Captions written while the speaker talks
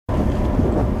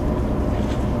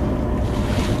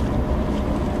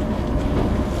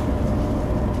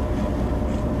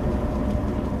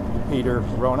Peter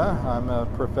Rona. I'm a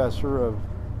professor of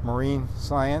marine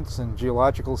science and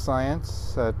geological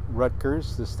science at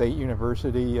Rutgers, the State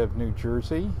University of New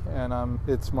Jersey, and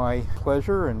it's my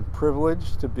pleasure and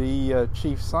privilege to be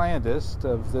chief scientist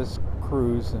of this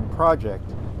cruise and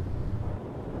project.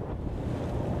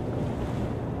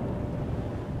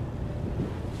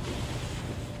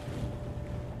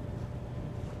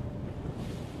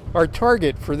 Our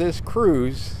target for this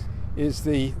cruise is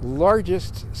the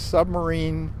largest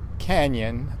submarine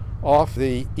canyon off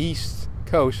the east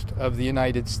coast of the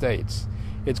United States.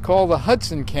 It's called the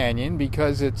Hudson Canyon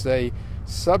because it's a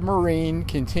submarine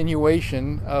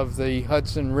continuation of the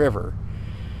Hudson River,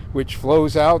 which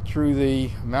flows out through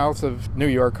the mouth of New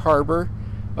York Harbor.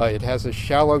 It has a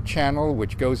shallow channel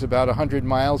which goes about 100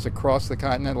 miles across the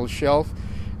continental shelf.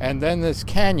 And then this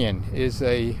canyon is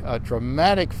a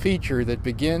dramatic feature that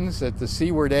begins at the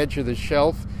seaward edge of the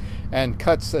shelf and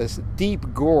cuts a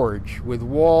deep gorge with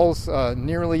walls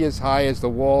nearly as high as the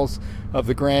walls of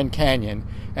the Grand Canyon.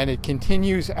 And it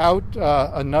continues out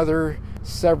another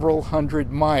several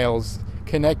hundred miles,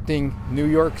 connecting New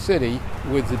York City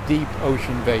with the deep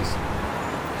ocean basin.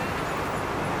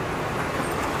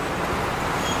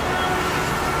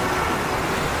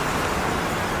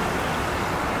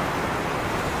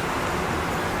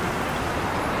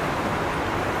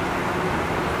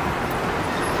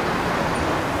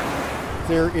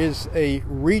 There is a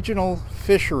regional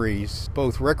fisheries,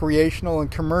 both recreational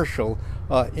and commercial,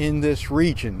 in this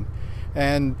region.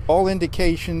 And all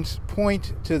indications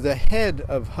point to the head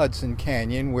of Hudson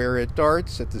Canyon, where it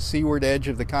darts at the seaward edge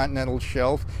of the continental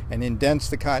shelf and indents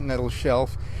the continental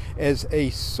shelf, as a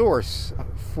source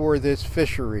for this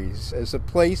fisheries, as a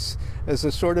place, as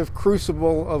a sort of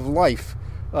crucible of life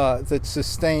that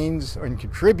sustains and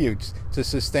contributes to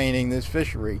sustaining this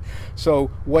fishery.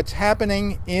 So what's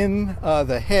happening in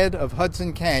the head of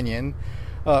Hudson Canyon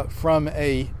from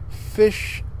a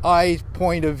fish eye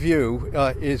point of view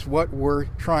is what we're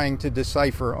trying to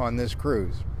decipher on this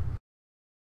cruise.